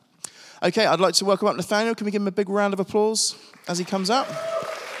Okay, I'd like to welcome up Nathaniel. Can we give him a big round of applause as he comes up?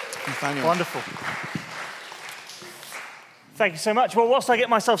 Nathaniel. Wonderful. Thank you so much. Well, whilst I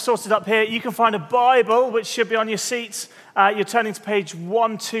get myself sorted up here, you can find a Bible, which should be on your seats. You're turning to page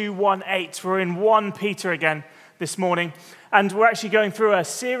 1218. We're in 1 Peter again this morning. And we're actually going through a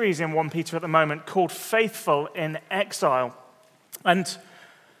series in 1 Peter at the moment called Faithful in Exile. And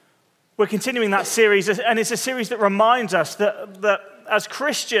we're continuing that series, and it's a series that reminds us that as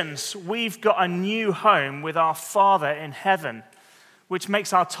Christians, we've got a new home with our Father in heaven, which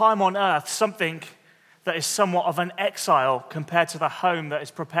makes our time on earth something that is somewhat of an exile compared to the home that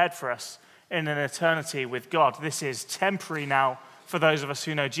is prepared for us in an eternity with God. This is temporary now for those of us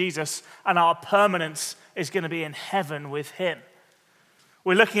who know Jesus, and our permanence is going to be in heaven with him.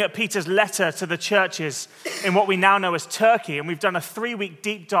 We're looking at Peter's letter to the churches in what we now know as Turkey, and we've done a 3-week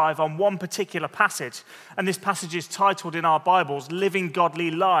deep dive on one particular passage, and this passage is titled in our Bibles, Living Godly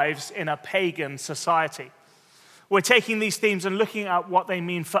Lives in a Pagan Society. We're taking these themes and looking at what they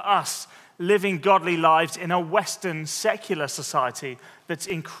mean for us, living godly lives in a Western secular society that's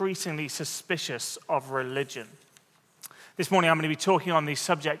increasingly suspicious of religion. This morning I'm going to be talking on the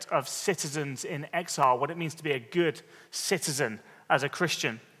subject of citizens in exile, what it means to be a good citizen as a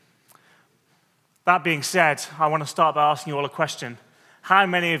Christian. That being said, I want to start by asking you all a question. How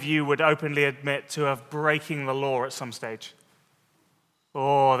many of you would openly admit to have breaking the law at some stage?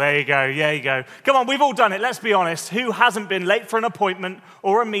 Oh, there you go. Yeah, you go. Come on, we've all done it. Let's be honest. Who hasn't been late for an appointment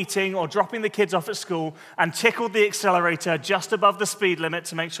or a meeting or dropping the kids off at school and tickled the accelerator just above the speed limit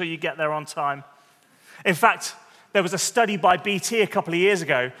to make sure you get there on time? In fact, there was a study by BT a couple of years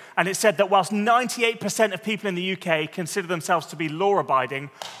ago, and it said that whilst 98% of people in the UK consider themselves to be law-abiding,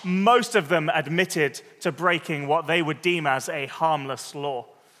 most of them admitted to breaking what they would deem as a harmless law.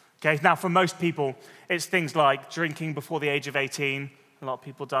 Okay, now for most people, it's things like drinking before the age of 18. A lot of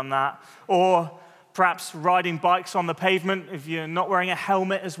people done that. Or perhaps riding bikes on the pavement if you're not wearing a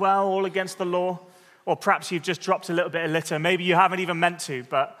helmet as well, all against the law. Or perhaps you've just dropped a little bit of litter. Maybe you haven't even meant to,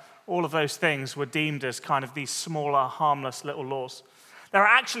 but all of those things were deemed as kind of these smaller, harmless little laws. There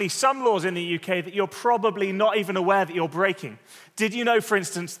are actually some laws in the UK that you're probably not even aware that you're breaking. Did you know, for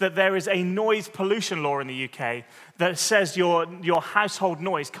instance, that there is a noise pollution law in the UK that says your household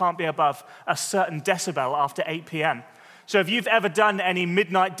noise can't be above a certain decibel after 8 p.m.? So if you've ever done any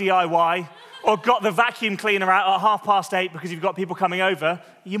midnight DIY or got the vacuum cleaner out at 8:30 because you've got people coming over,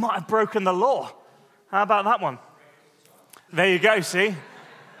 you might have broken the law. How about that one? There you go, see?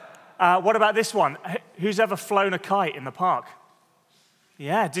 What about this one? Who's ever flown a kite in the park?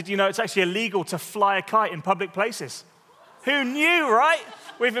 Yeah, did you know it's actually illegal to fly a kite in public places? Who knew, right?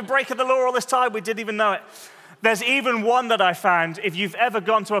 We've been breaking the law all this time, we didn't even know it. There's even one that I found. If you've ever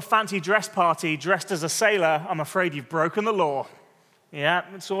gone to a fancy dress party dressed as a sailor, I'm afraid you've broken the law. Yeah,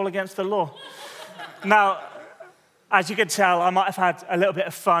 it's all against the law. Now, as you can tell, I might have had a little bit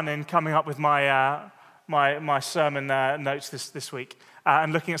of fun in coming up with my sermon notes this week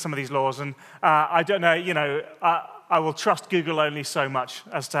and looking at some of these laws. And I don't know, I will trust Google only so much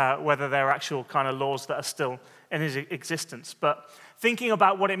as to whether they're actual kind of laws that are still in existence. But thinking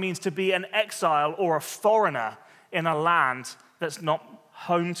about what it means to be an exile or a foreigner in a land that's not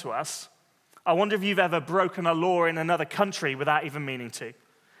home to us, I wonder if you've ever broken a law in another country without even meaning to.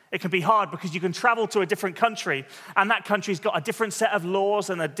 It can be hard because you can travel to a different country, and that country's got a different set of laws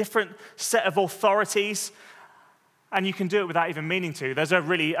and a different set of authorities, and you can do it without even meaning to. There's a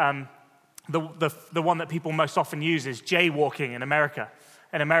really, the one that people most often use is jaywalking in America.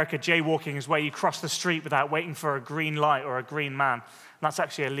 In America, jaywalking is where you cross the street without waiting for a green light or a green man. And that's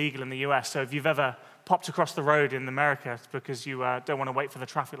actually illegal in the US. So if you've ever popped across the road in America because you don't want to wait for the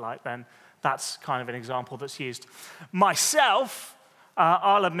traffic light, then that's kind of an example that's used. Myself,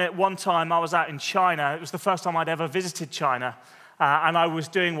 I'll admit, one time I was out in China. It was the first time I'd ever visited China. And I was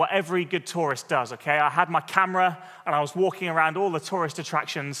doing what every good tourist does, okay? I had my camera, and I was walking around all the tourist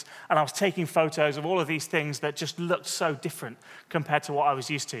attractions, and I was taking photos of all of these things that just looked so different compared to what I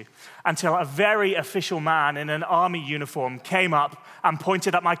was used to, until a very official man in an army uniform came up and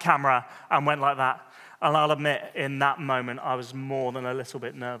pointed at my camera and went like that. And I'll admit, in that moment, I was more than a little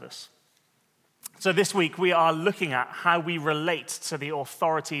bit nervous. So this week, we are looking at how we relate to the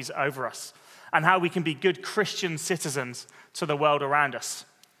authorities over us and how we can be good Christian citizens to the world around us.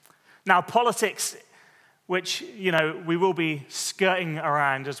 Now, politics, which, we will be skirting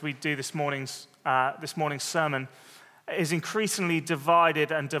around as we do this morning's sermon, is increasingly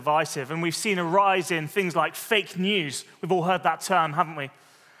divided and divisive. And we've seen a rise in things like fake news. We've all heard that term, haven't we?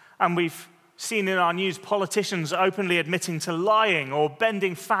 And we've seen in our news politicians openly admitting to lying or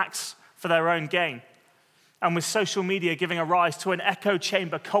bending facts for their own gain. and with social media giving a rise to an echo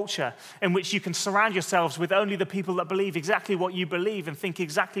chamber culture in which you can surround yourselves with only the people that believe exactly what you believe and think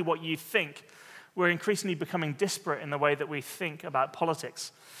exactly what you think, we're increasingly becoming disparate in the way that we think about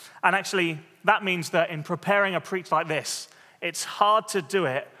politics. And actually, that means that in preparing a preach like this, it's hard to do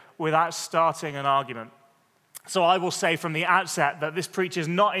it without starting an argument. So I will say from the outset that this preach is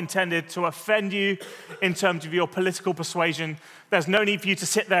not intended to offend you in terms of your political persuasion. There's no need for you to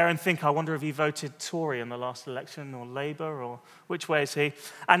sit there and think, I wonder if he voted Tory in the last election, or Labour, or which way is he?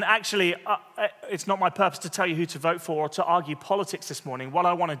 And actually, it's not my purpose to tell you who to vote for or to argue politics this morning. What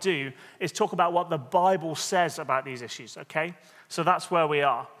I want to do is talk about what the Bible says about these issues, okay? So that's where we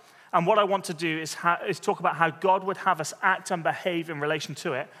are. And what I want to do is talk about how God would have us act and behave in relation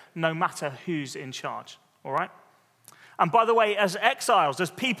to it, no matter who's in charge. All right? And by the way, as exiles,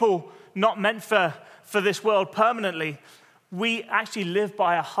 as people not meant for this world permanently, we actually live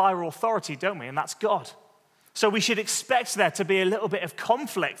by a higher authority, don't we? And that's God. So we should expect there to be a little bit of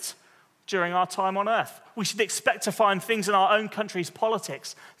conflict during our time on earth. We should expect to find things in our own country's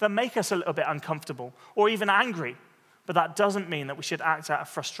politics that make us a little bit uncomfortable or even angry. But that doesn't mean that we should act out of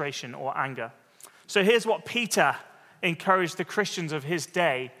frustration or anger. So here's what Peter encouraged the Christians of his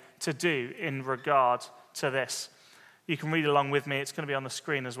day to do in regard to this. You can read along with me. It's going to be on the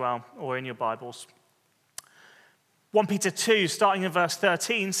screen as well, or in your Bibles. 1 Peter 2, starting in verse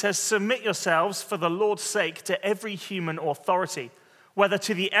 13, says, "Submit yourselves for the Lord's sake to every human authority, whether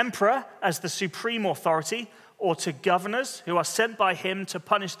to the emperor as the supreme authority, or to governors who are sent by him to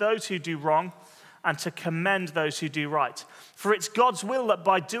punish those who do wrong and to commend those who do right. For it's God's will that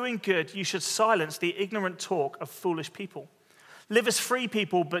by doing good you should silence the ignorant talk of foolish people. Live as free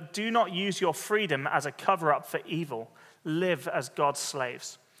people, but do not use your freedom as a cover-up for evil. Live as God's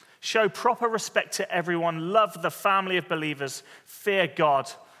slaves. Show proper respect to everyone. Love the family of believers. Fear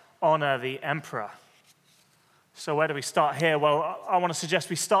God. Honor the emperor." So where do we start here? Well, I want to suggest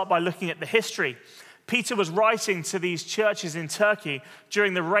we start by looking at the history. Peter was writing to these churches in Turkey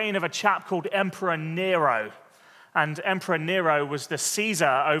during the reign of a chap called Emperor Nero. And Emperor Nero was the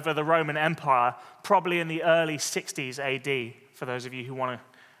Caesar over the Roman Empire, probably in the early 60s AD, for those of you who want to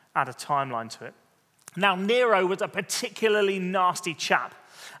add a timeline to it. Now, Nero was a particularly nasty chap,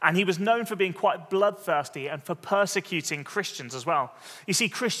 and he was known for being quite bloodthirsty and for persecuting Christians as well. You see,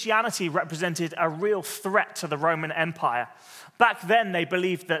 Christianity represented a real threat to the Roman Empire. Back then, they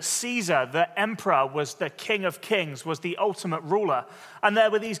believed that Caesar, the emperor, was the king of kings, was the ultimate ruler. And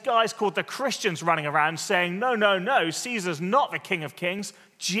there were these guys called the Christians running around saying, no, Caesar's not the king of kings.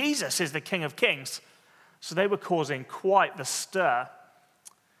 Jesus is the king of kings. So they were causing quite the stir.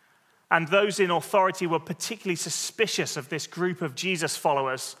 And those in authority were particularly suspicious of this group of Jesus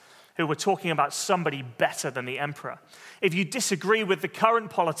followers who were talking about somebody better than the emperor. If you disagree with the current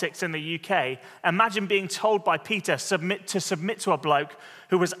politics in the UK, imagine being told by Peter to submit to a bloke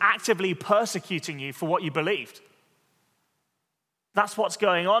who was actively persecuting you for what you believed. That's what's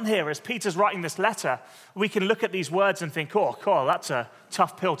going on here. As Peter's writing this letter, we can look at these words and think, oh, that's a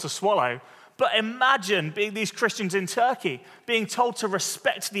tough pill to swallow. But imagine being these Christians in Turkey, being told to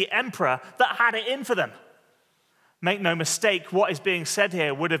respect the emperor that had it in for them. Make no mistake, what is being said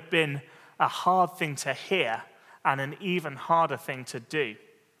here would have been a hard thing to hear and an even harder thing to do.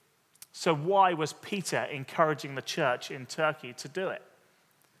 So why was Peter encouraging the church in Turkey to do it?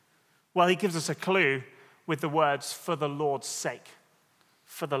 Well, he gives us a clue with the words, "for the Lord's sake."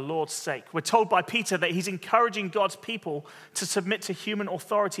 For the Lord's sake. We're told by Peter that he's encouraging God's people to submit to human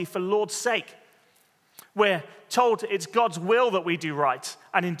authority for Lord's sake. We're told it's God's will that we do right,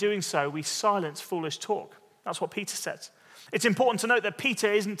 and in doing so, we silence foolish talk. That's what Peter says. It's important to note that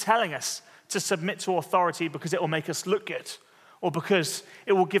Peter isn't telling us to submit to authority because it will make us look good or because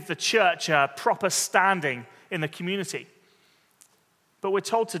it will give the church a proper standing in the community. But we're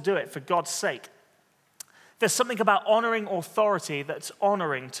told to do it for God's sake. There's something about honoring authority that's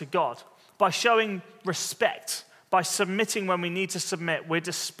honoring to God. By showing respect, by submitting when we need to submit, we're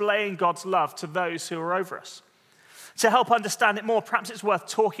displaying God's love to those who are over us. To help understand it more, perhaps it's worth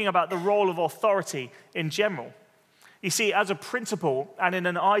talking about the role of authority in general. You see, as a principle and in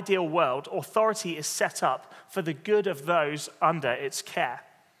an ideal world, authority is set up for the good of those under its care.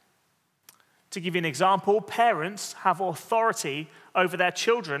 To give you an example, parents have authority over their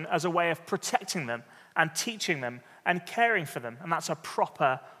children as a way of protecting them and teaching them and caring for them, and that's a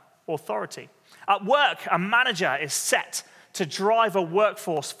proper authority. At work, a manager is set to drive a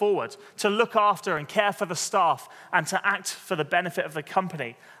workforce forward, to look after and care for the staff, and to act for the benefit of the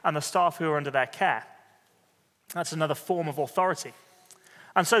company and the staff who are under their care. That's another form of authority.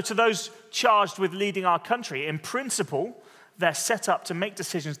 And so to those charged with leading our country, in principle, they're set up to make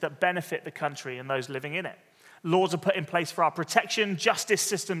decisions that benefit the country and those living in it. Laws are put in place for our protection. Justice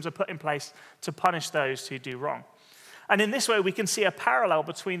systems are put in place to punish those who do wrong. And in this way, we can see a parallel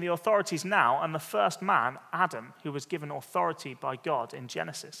between the authorities now and the first man, Adam, who was given authority by God in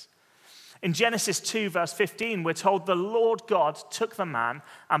Genesis. In Genesis 2, verse 15, we're told the Lord God took the man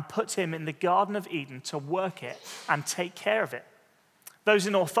and put him in the Garden of Eden to work it and take care of it. Those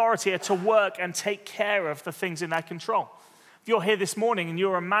in authority are to work and take care of the things in their control. If you're here this morning and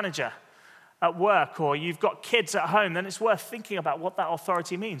you're a manager at work or you've got kids at home, then it's worth thinking about what that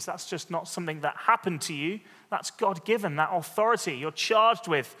authority means. That's just not something that happened to you. That's God-given, that authority. You're charged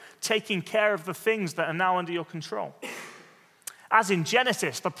with taking care of the things that are now under your control. As in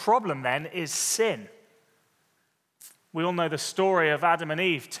Genesis, the problem then is sin. We all know the story of Adam and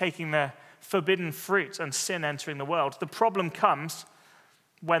Eve taking the forbidden fruit and sin entering the world. The problem comes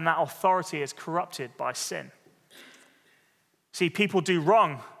when that authority is corrupted by sin. See, people do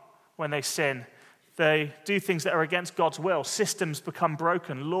wrong when they sin. They do things that are against God's will. Systems become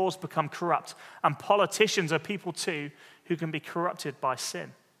broken, laws become corrupt, and politicians are people too who can be corrupted by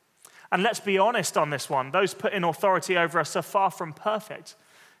sin. And let's be honest on this one. Those put in authority over us are far from perfect.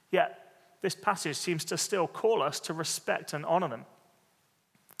 Yet this passage seems to still call us to respect and honor them.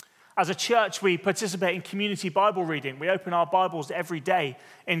 As a church, we participate in community Bible reading. We open our Bibles every day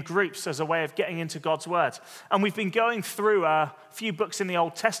in groups as a way of getting into God's Word. And we've been going through a few books in the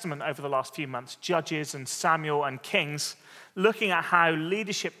Old Testament over the last few months, Judges and Samuel and Kings, looking at how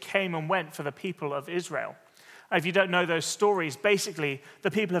leadership came and went for the people of Israel. If you don't know those stories, basically the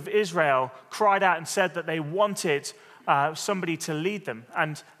people of Israel cried out and said that they wanted somebody to lead them.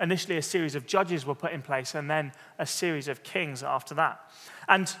 And initially a series of judges were put in place and then a series of kings after that.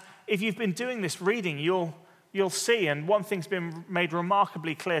 And if you've been doing this reading, you'll see, and one thing's been made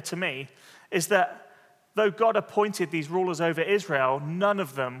remarkably clear to me, is that though God appointed these rulers over Israel, none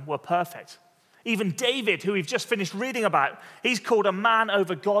of them were perfect. Even David, who we've just finished reading about, he's called a man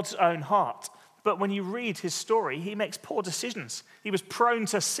over God's own heart. But when you read his story, he makes poor decisions. He was prone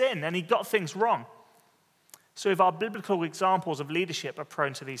to sin and he got things wrong. So if our biblical examples of leadership are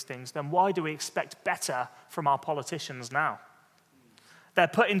prone to these things, then why do we expect better from our politicians now? They're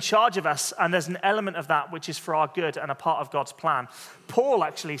put in charge of us, and there's an element of that which is for our good and a part of God's plan. Paul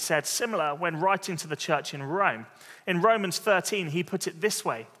actually said similar when writing to the church in Rome. In Romans 13, he put it this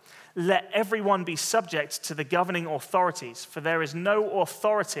way: "Let everyone be subject to the governing authorities, for there is no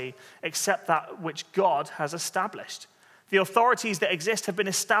authority except that which God has established. The authorities that exist have been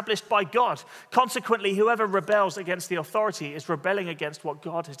established by God. Consequently, whoever rebels against the authority is rebelling against what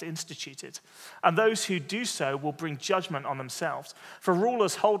God has instituted. And those who do so will bring judgment on themselves. For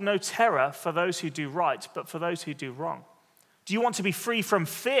rulers hold no terror for those who do right, but for those who do wrong. Do you want to be free from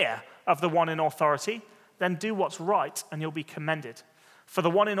fear of the one in authority? Then do what's right, and you'll be commended. For the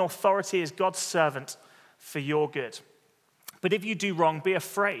one in authority is God's servant for your good. But if you do wrong, be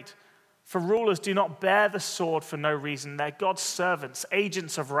afraid. For rulers do not bear the sword for no reason. They're God's servants,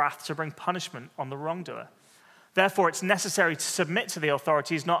 agents of wrath to bring punishment on the wrongdoer. Therefore, it's necessary to submit to the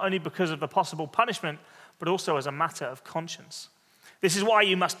authorities, not only because of the possible punishment, but also as a matter of conscience. This is why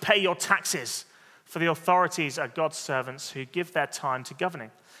you must pay your taxes, for the authorities are God's servants who give their time to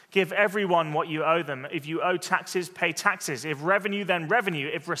governing. Give everyone what you owe them. If you owe taxes, pay taxes. If revenue, then revenue.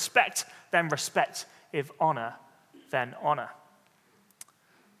 If respect, then respect. If honor, then honor."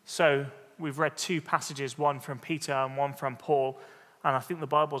 So we've read two passages, one from Peter and one from Paul, and I think the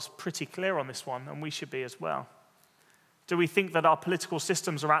Bible's pretty clear on this one, and we should be as well. Do we think that our political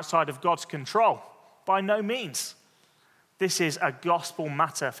systems are outside of God's control? By no means. This is a gospel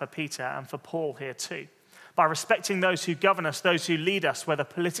matter for Peter and for Paul here too. By respecting those who govern us, those who lead us, whether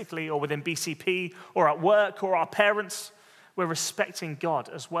politically or within BCP or at work or our parents, we're respecting God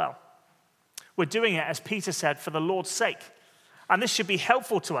as well. We're doing it, as Peter said, for the Lord's sake. And this should be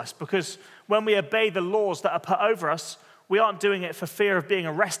helpful to us because when we obey the laws that are put over us, we aren't doing it for fear of being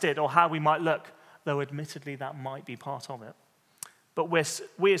arrested or how we might look, though admittedly that might be part of it. But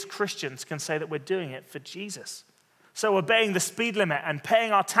we as Christians can say that we're doing it for Jesus. So obeying the speed limit and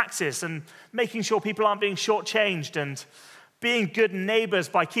paying our taxes and making sure people aren't being shortchanged and being good neighbors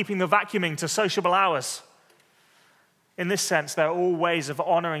by keeping the vacuuming to sociable hours. In this sense, they're all ways of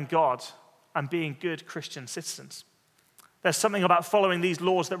honoring God and being good Christian citizens. There's something about following these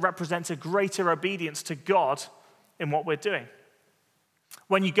laws that represents a greater obedience to God in what we're doing.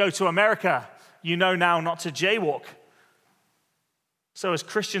 When you go to America, you know now not to jaywalk. So as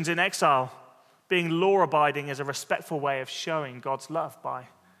Christians in exile, being law-abiding is a respectful way of showing God's love by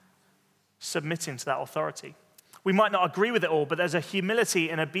submitting to that authority. We might not agree with it all, but there's a humility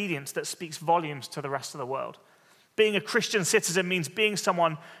and obedience that speaks volumes to the rest of the world. Being a Christian citizen means being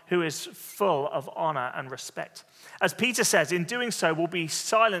someone who is full of honor and respect. As Peter says, in doing so, we'll be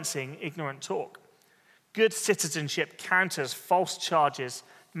silencing ignorant talk. Good citizenship counters false charges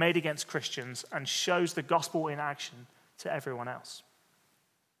made against Christians and shows the gospel in action to everyone else.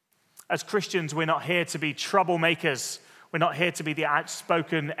 As Christians, we're not here to be troublemakers. We're not here to be the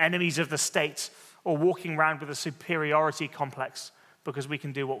outspoken enemies of the state or walking around with a superiority complex because we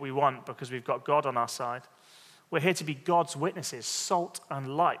can do what we want, because we've got God on our side. We're here to be God's witnesses, salt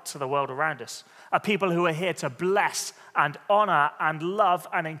and light to the world around us. A people who are here to bless and honor and love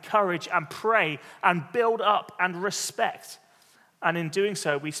and encourage and pray and build up and respect. And in doing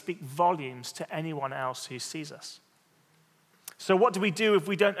so, we speak volumes to anyone else who sees us. So what do we do if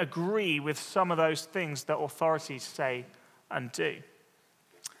we don't agree with some of those things that authorities say and do?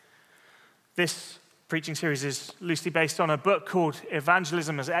 This preaching series is loosely based on a book called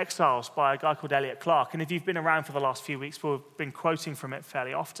Evangelism as Exiles by a guy called Elliot Clark. And if you've been around for the last few weeks, we've been quoting from it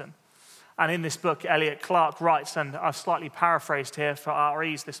fairly often. And in this book, Elliot Clark writes, and I've slightly paraphrased here for our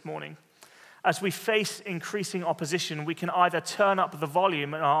ease this morning, as we face increasing opposition, we can either turn up the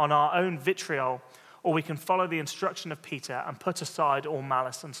volume on our own vitriol, or we can follow the instruction of Peter and put aside all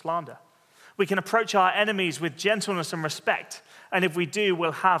malice and slander. We can approach our enemies with gentleness and respect, and if we do,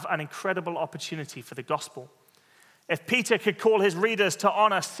 we'll have an incredible opportunity for the gospel. If Peter could call his readers to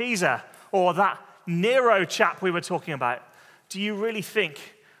honor Caesar or that Nero chap we were talking about, do you really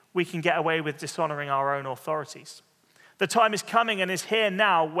think we can get away with dishonoring our own authorities? The time is coming and is here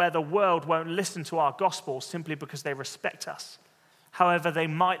now where the world won't listen to our gospel simply because they respect us. However, they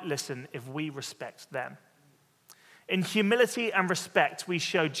might listen if we respect them. In humility and respect, we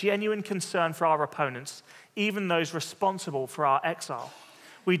show genuine concern for our opponents, even those responsible for our exile.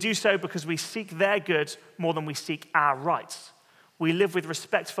 We do so because we seek their good more than we seek our rights. We live with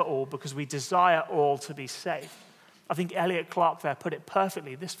respect for all because we desire all to be saved. I think Elliot Clark there put it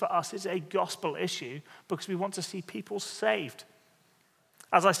perfectly. This for us is a gospel issue because we want to see people saved.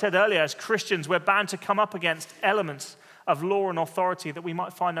 As I said earlier, as Christians, we're bound to come up against elements of law and authority that we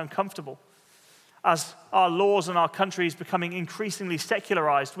might find uncomfortable. As our laws and our country is becoming increasingly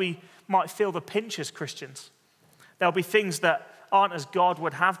secularized, we might feel the pinch as Christians. There'll be things that aren't as God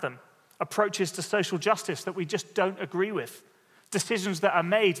would have them, approaches to social justice that we just don't agree with, decisions that are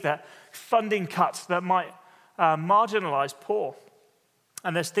made, that funding cuts that might marginalize poor.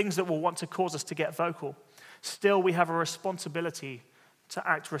 And there's things that will want to cause us to get vocal. Still, we have a responsibility to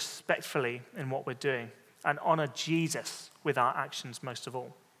act respectfully in what we're doing and honor Jesus with our actions most of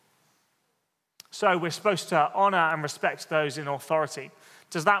all. So we're supposed to honor and respect those in authority.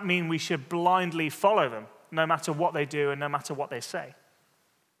 Does that mean we should blindly follow them, no matter what they do and no matter what they say?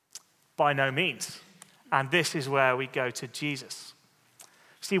 By no means. And this is where we go to Jesus.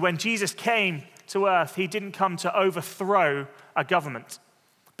 See, when Jesus came to earth, he didn't come to overthrow a government,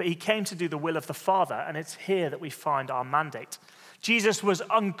 but he came to do the will of the Father, and it's here that we find our mandate. Jesus was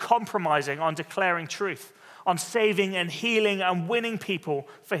uncompromising on declaring truth, on saving and healing and winning people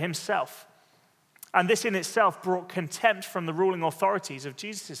for himself. And this in itself brought contempt from the ruling authorities of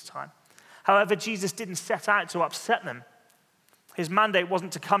Jesus' time. However, Jesus didn't set out to upset them. His mandate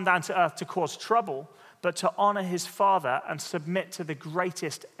wasn't to come down to earth to cause trouble, but to honor his Father and submit to the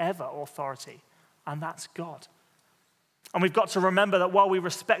greatest ever authority, and that's God. And we've got to remember that while we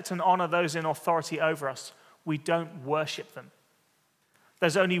respect and honor those in authority over us, we don't worship them.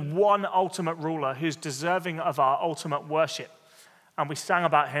 There's only one ultimate ruler who's deserving of our ultimate worship. And we sang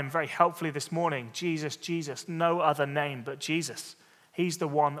about him very helpfully this morning. Jesus, Jesus, no other name but Jesus. He's the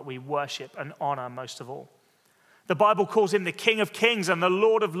one that we worship and honor most of all. The Bible calls him the King of Kings and the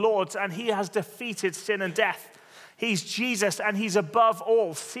Lord of Lords, and he has defeated sin and death. He's Jesus, and he's above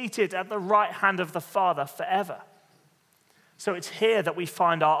all, seated at the right hand of the Father forever. So it's here that we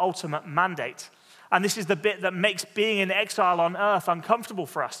find our ultimate mandate. And this is the bit that makes being in exile on earth uncomfortable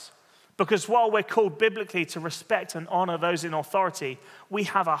for us. Because while we're called biblically to respect and honor those in authority, we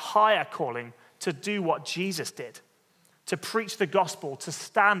have a higher calling to do what Jesus did, to preach the gospel, to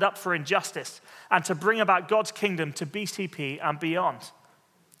stand up for injustice, and to bring about God's kingdom to BCP and beyond.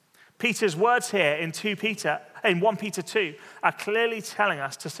 Peter's words here in 1 Peter 2 are clearly telling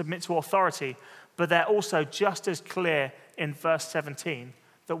us to submit to authority, but they're also just as clear in verse 17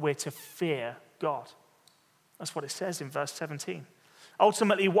 that we're to fear God. That's what it says in verse 17.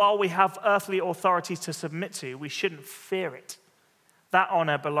 Ultimately, while we have earthly authority to submit to, we shouldn't fear it. That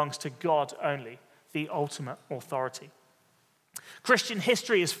honor belongs to God only, the ultimate authority. Christian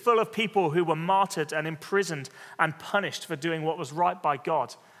history is full of people who were martyred and imprisoned and punished for doing what was right by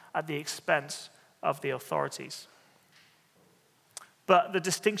God at the expense of the authorities. But the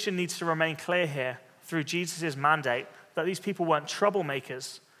distinction needs to remain clear here through Jesus' mandate that these people weren't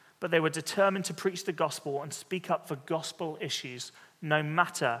troublemakers, but they were determined to preach the gospel and speak up for gospel issues, no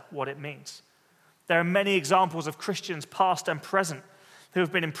matter what it means. There are many examples of Christians, past and present, who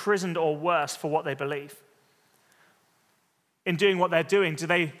have been imprisoned or worse for what they believe. In doing what they're doing, do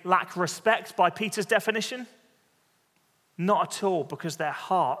they lack respect by Peter's definition? Not at all, because their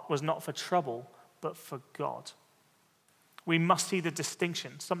heart was not for trouble, but for God. We must see the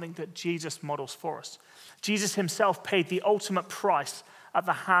distinction, something that Jesus models for us. Jesus himself paid the ultimate price at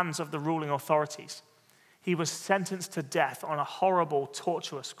the hands of the ruling authorities. He was sentenced to death on a horrible,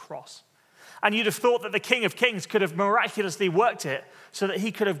 tortuous cross. And you'd have thought that the King of Kings could have miraculously worked it so that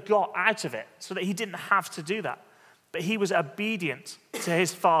he could have got out of it, so that he didn't have to do that. But he was obedient to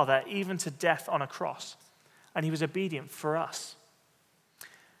his Father, even to death on a cross. And he was obedient for us.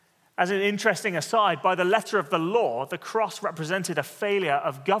 As an interesting aside, by the letter of the law, the cross represented a failure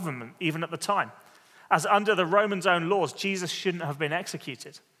of government, even at the time. As under the Romans' own laws, Jesus shouldn't have been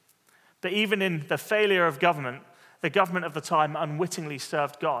executed. But even in the failure of government, the government of the time unwittingly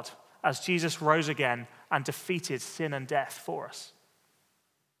served God, as Jesus rose again and defeated sin and death for us.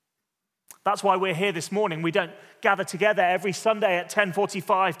 That's why we're here this morning. We don't gather together every Sunday at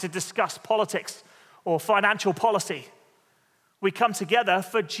 10:45 to discuss politics or financial policy. We come together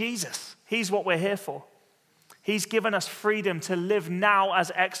for Jesus. He's what we're here for. He's given us freedom to live now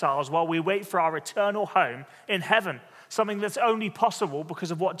as exiles while we wait for our eternal home in heaven, something that's only possible because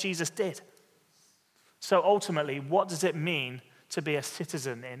of what Jesus did. So ultimately, what does it mean to be a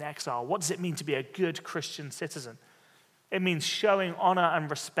citizen in exile? What does it mean to be a good Christian citizen? It means showing honor and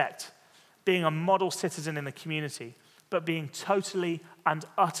respect, being a model citizen in the community, but being totally and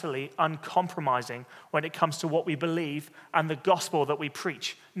utterly uncompromising when it comes to what we believe and the gospel that we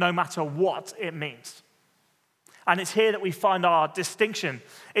preach, no matter what it means. And it's here that we find our distinction.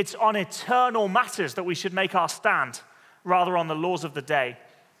 It's on eternal matters that we should make our stand, rather on the laws of the day.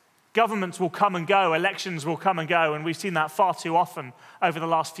 Governments will come and go, elections will come and go, and we've seen that far too often over the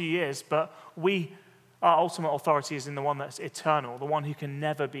last few years, but our ultimate authority is in the one that's eternal, the one who can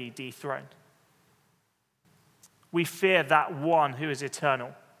never be dethroned. We fear that one who is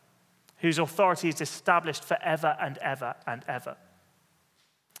eternal, whose authority is established forever and ever and ever.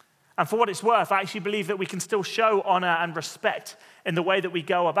 And for what it's worth, I actually believe that we can still show honor and respect in the way that we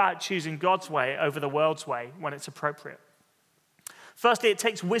go about choosing God's way over the world's way when it's appropriate. Firstly, it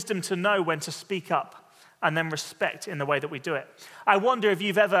takes wisdom to know when to speak up, and then respect in the way that we do it. I wonder if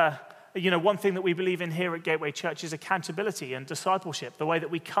you've ever, one thing that we believe in here at Gateway Church is accountability and discipleship, the way that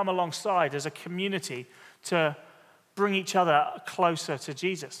we come alongside as a community to bring each other closer to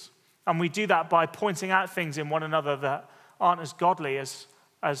Jesus. And we do that by pointing out things in one another that aren't as godly as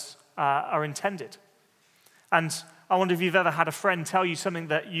are intended. And I wonder if you've ever had a friend tell you something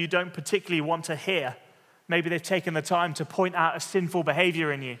that you don't particularly want to hear. Maybe they've taken the time to point out a sinful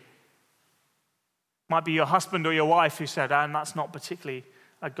behavior in you. Might be your husband or your wife who said, and that's not particularly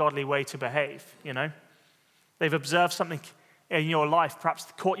a godly way to behave, They've observed something in your life, perhaps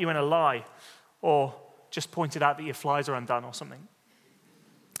caught you in a lie, or just pointed out that your flies are undone or something.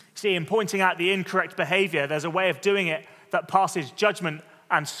 See, in pointing out the incorrect behavior, there's a way of doing it that passes judgment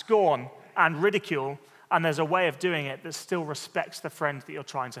and scorn and ridicule, and there's a way of doing it that still respects the friend that you're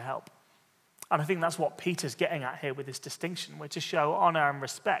trying to help. And I think that's what Peter's getting at here with this distinction. We're to show honor and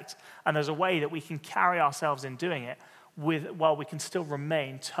respect, and there's a way that we can carry ourselves in doing it while we can still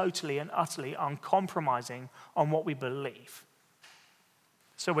remain totally and utterly uncompromising on what we believe.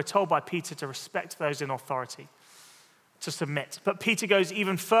 So we're told by Peter to respect those in authority, to submit. But Peter goes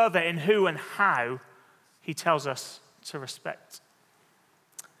even further in who and how he tells us to respect.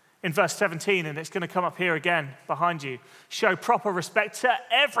 In verse 17, and it's going to come up here again behind you, show proper respect to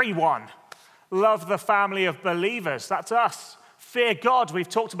everyone. Love the family of believers. That's us. Fear God. We've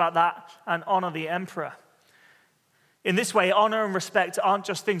talked about that. And honor the emperor. In this way, honor and respect aren't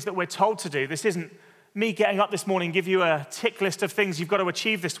just things that we're told to do. This isn't me getting up this morning and give you a tick list of things you've got to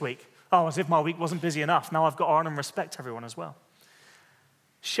achieve this week. Oh, as if my week wasn't busy enough. Now I've got to honor and respect everyone as well.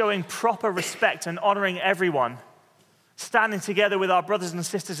 Showing proper respect and honoring everyone. Standing together with our brothers and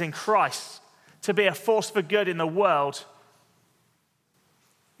sisters in Christ to be a force for good in the world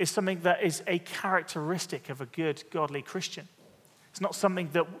is something that is a characteristic of a good, godly Christian. It's not something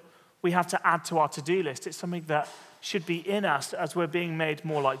that we have to add to our to-do list. It's something that should be in us as we're being made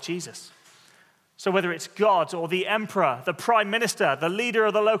more like Jesus. So whether it's God or the emperor, the prime minister, the leader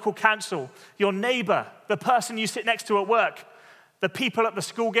of the local council, your neighbor, the person you sit next to at work, the people at the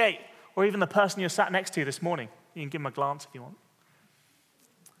school gate, or even the person you're sat next to this morning. You can give them a glance if you want.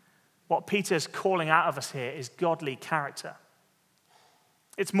 What Peter's calling out of us here is godly character.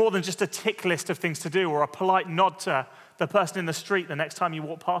 It's more than just a tick list of things to do or a polite nod to the person in the street the next time you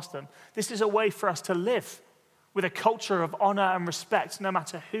walk past them. This is a way for us to live with a culture of honor and respect, no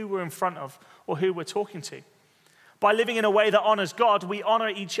matter who we're in front of or who we're talking to. By living in a way that honors God, we honor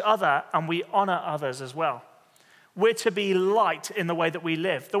each other and we honor others as well. We're to be light in the way that we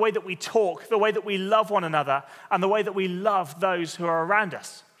live, the way that we talk, the way that we love one another, and the way that we love those who are around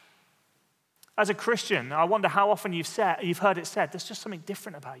us. As a Christian, I wonder how often you've heard it said, there's just something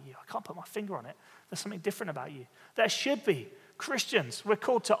different about you. I can't put my finger on it. There's something different about you. There should be. Christians, we're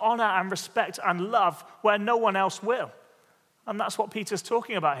called to honor and respect and love where no one else will. And that's what Peter's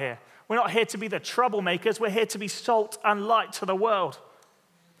talking about here. We're not here to be the troublemakers. We're here to be salt and light to the world.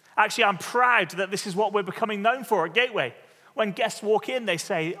 Actually, I'm proud that this is what we're becoming known for at Gateway. When guests walk in, they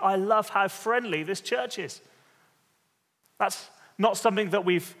say, I love how friendly this church is. That's not something that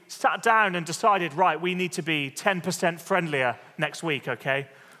we've sat down and decided, right, we need to be 10% friendlier next week, okay?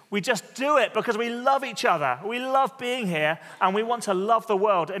 We just do it because we love each other. We love being here, and we want to love the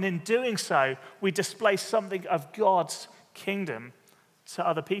world. And in doing so, we display something of God's kingdom to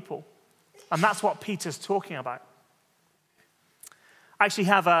other people. And that's what Peter's talking about. I actually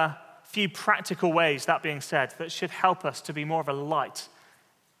have a few practical ways, that being said, that should help us to be more of a light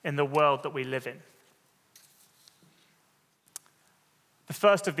in the world that we live in. The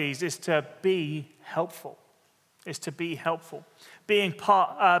first of these is to be helpful. Being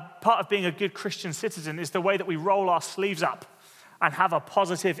part of being a good Christian citizen is the way that we roll our sleeves up and have a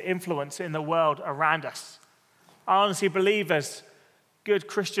positive influence in the world around us. I honestly believe as good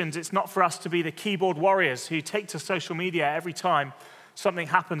Christians, it's not for us to be the keyboard warriors who take to social media every time something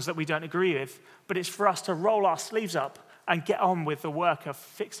happens that we don't agree with, but it's for us to roll our sleeves up and get on with the work of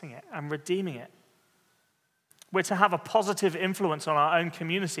fixing it and redeeming it. We're to have a positive influence on our own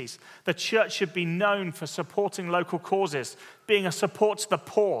communities. The church should be known for supporting local causes, being a support to the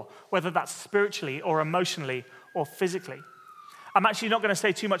poor, whether that's spiritually or emotionally or physically. I'm actually not going to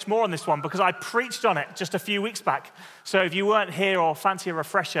say too much more on this one because I preached on it just a few weeks back. So if you weren't here or fancy a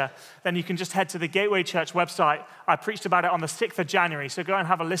refresher, then you can just head to the Gateway Church website. I preached about it on the 6th of January, so go and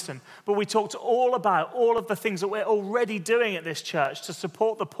have a listen. But we talked all about all of the things that we're already doing at this church to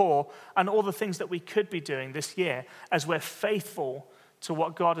support the poor and all the things that we could be doing this year as we're faithful to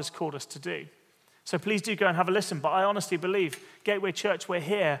what God has called us to do. So please do go and have a listen. But I honestly believe, Gateway Church, we're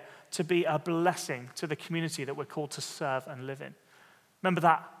here to be a blessing to the community that we're called to serve and live in. Remember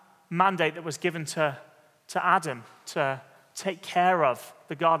that mandate that was given to Adam to take care of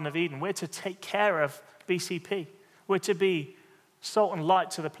the Garden of Eden. We're to take care of BCP. We're to be salt and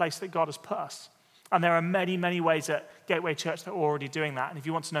light to the place that God has put us. And there are many, many ways at Gateway Church that we're already doing that. And if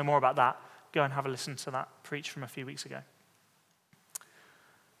you want to know more about that, go and have a listen to that preach from a few weeks ago.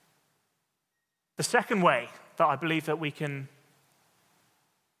 The second way that I believe that we can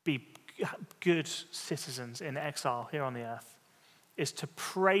be good citizens in exile here on the earth is to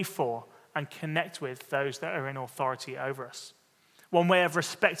pray for and connect with those that are in authority over us. One way of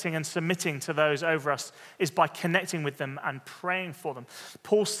respecting and submitting to those over us is by connecting with them and praying for them.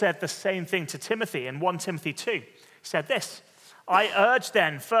 Paul said the same thing to Timothy in 1 Timothy 2. He said this, I urge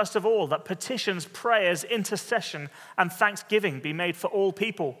then, first of all, that petitions, prayers, intercession, and thanksgiving be made for all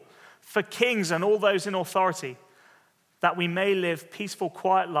people, for kings and all those in authority, that we may live peaceful,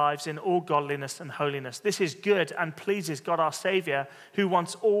 quiet lives in all godliness and holiness. This is good and pleases God our Savior, who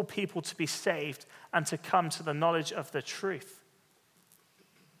wants all people to be saved and to come to the knowledge of the truth.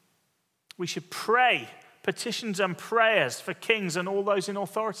 We should pray petitions and prayers for kings and all those in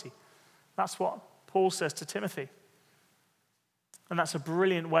authority. That's what Paul says to Timothy. And that's a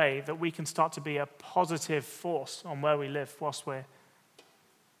brilliant way that we can start to be a positive force on where we live whilst we're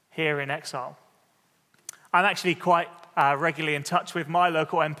here in exile. I'm actually quite regularly in touch with my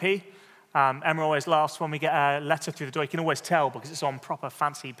local MP. Emma always laughs when we get a letter through the door. You can always tell because it's on proper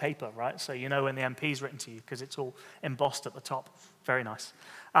fancy paper, right? So you know when the MP's written to you because it's all embossed at the top. Very nice.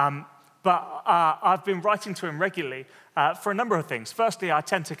 But I've been writing to him regularly for a number of things. Firstly, I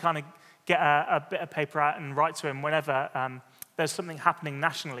tend to kind of get a bit of paper out and write to him whenever there's something happening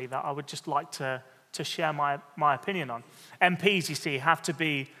nationally that I would just like to share my opinion on. MPs, you see, have to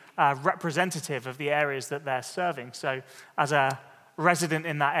be representative of the areas that they're serving. So as a resident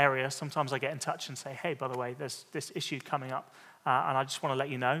in that area, sometimes I get in touch and say, hey, by the way, there's this issue coming up, and I just want to let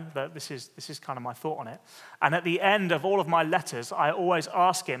you know that this is kind of my thought on it. And at the end of all of my letters, I always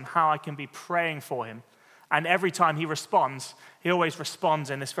ask him how I can be praying for him. And every time he responds, he always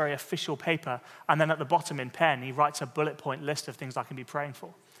responds in this very official paper, and then at the bottom in pen, he writes a bullet point list of things I can be praying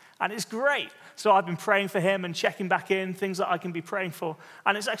for. And it's great. So I've been praying for him and checking back in, things that I can be praying for.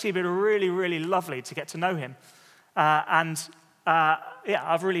 And it's actually been really, really lovely to get to know him. And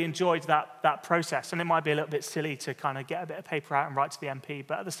I've really enjoyed that process. And it might be a little bit silly to kind of get a bit of paper out and write to the MP,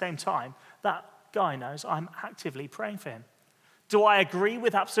 but at the same time, that guy knows I'm actively praying for him. Do I agree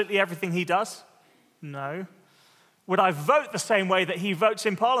with absolutely everything he does? No. Would I vote the same way that he votes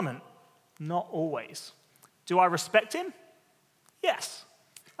in Parliament? Not always. Do I respect him? Yes.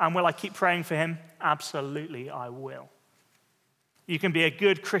 And will I keep praying for him? Absolutely, I will. You can be a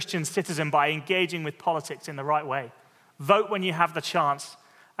good Christian citizen by engaging with politics in the right way. Vote when you have the chance.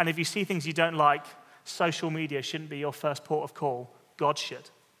 And if you see things you don't like, social media shouldn't be your first port of call. God should.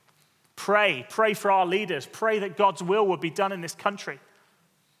 Pray for our leaders. Pray that God's will would be done in this country.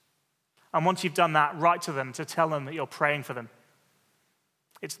 And once you've done that, write to them to tell them that you're praying for them.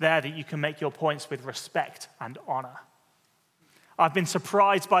 It's there that you can make your points with respect and honor. I've been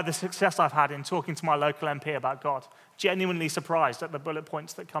surprised by the success I've had in talking to my local MP about God. Genuinely surprised at the bullet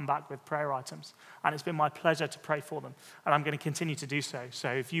points that come back with prayer items. And it's been my pleasure to pray for them. And I'm going to continue to do so. So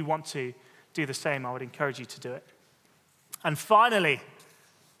if you want to do the same, I would encourage you to do it. And finally,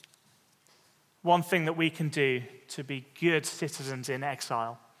 one thing that we can do to be good citizens in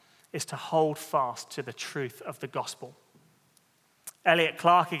exile is to hold fast to the truth of the gospel. Elliot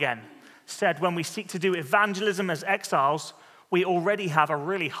Clark again said, when we seek to do evangelism as exiles, we already have a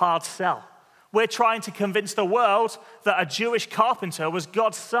really hard sell. We're trying to convince the world that a Jewish carpenter was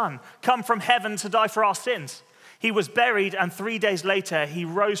God's son, come from heaven to die for our sins. He was buried, and 3 days later, he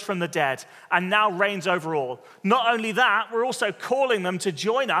rose from the dead and now reigns over all. Not only that, we're also calling them to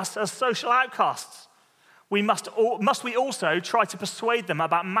join us as social outcasts. Must we also try to persuade them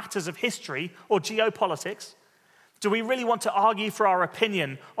about matters of history or geopolitics? Do we really want to argue for our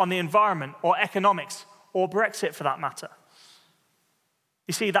opinion on the environment or economics or Brexit for that matter?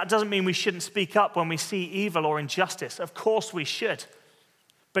 You see, that doesn't mean we shouldn't speak up when we see evil or injustice. Of course we should.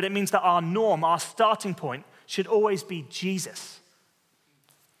 But it means that our norm, our starting point, should always be Jesus.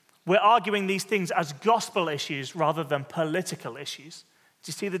 We're arguing these things as gospel issues rather than political issues. Do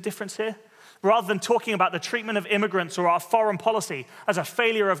you see the difference here? Rather than talking about the treatment of immigrants or our foreign policy as a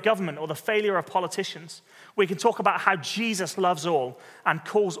failure of government or the failure of politicians, we can talk about how Jesus loves all and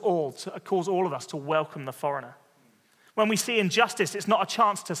calls all of us to welcome the foreigner. When we see injustice, it's not a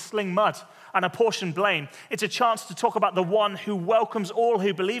chance to sling mud and apportion blame. It's a chance to talk about the one who welcomes all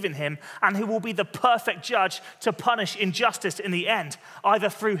who believe in him and who will be the perfect judge to punish injustice in the end, either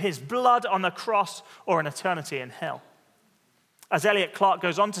through his blood on the cross or an eternity in hell. As Elliot Clark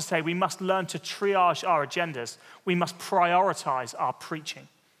goes on to say, we must learn to triage our agendas. We must prioritize our preaching.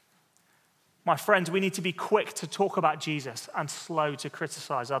 My friends, we need to be quick to talk about Jesus and slow to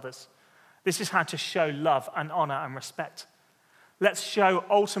criticize others. This is how to show love and honor and respect. Let's show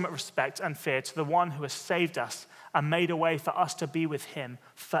ultimate respect and fear to the one who has saved us and made a way for us to be with him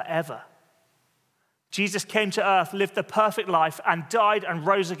forever. Jesus came to earth, lived the perfect life, and died and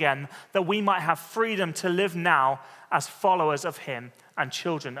rose again that we might have freedom to live now as followers of him and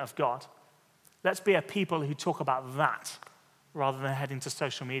children of God. Let's be a people who talk about that rather than heading to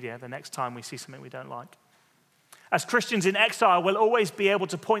social media the next time we see something we don't like. As Christians in exile, we'll always be able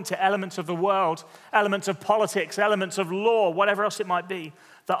to point to elements of the world, elements of politics, elements of law, whatever else it might be,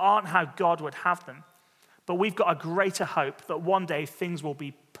 that aren't how God would have them. But we've got a greater hope that one day things will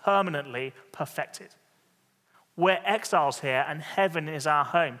be permanently perfected. We're exiles here, and heaven is our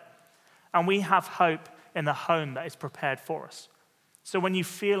home. And we have hope in the home that is prepared for us. So when you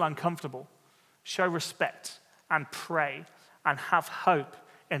feel uncomfortable, show respect and pray and have hope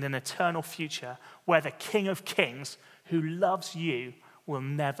in an eternal future where the King of Kings, who loves you, will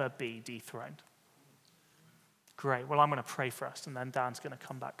never be dethroned. Great. Well, I'm going to pray for us, and then Dan's going to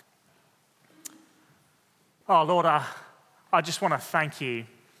come back. Oh, Lord, I just want to thank you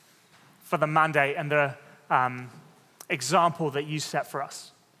for the mandate and the example that you set for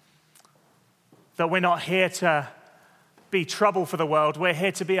us. That we're not here to be trouble for the world. We're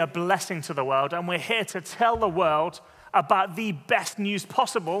here to be a blessing to the world, and we're here to tell the world about the best news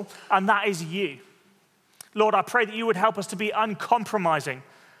possible, and that is you. Lord, I pray that you would help us to be uncompromising,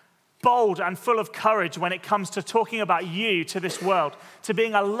 bold and full of courage when it comes to talking about you to this world, to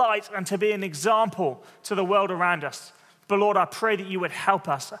being a light and to be an example to the world around us. But Lord, I pray that you would help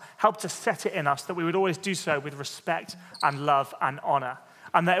us, help to set it in us, that we would always do so with respect and love and honor.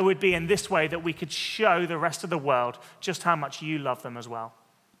 And that it would be in this way that we could show the rest of the world just how much you love them as well.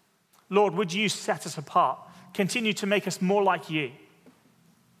 Lord, would you set us apart? Continue to make us more like you.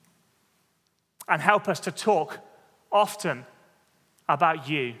 And help us to talk often about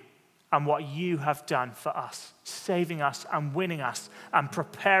you and what you have done for us, saving us and winning us and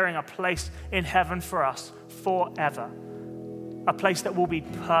preparing a place in heaven for us forever, a place that will be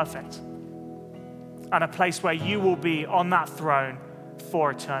perfect. and a place where you will be on that throne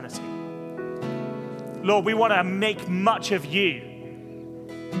for eternity. Lord, we want to make much of you.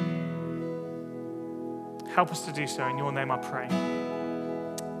 Help us to do so. In your name I pray.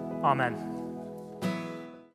 Amen.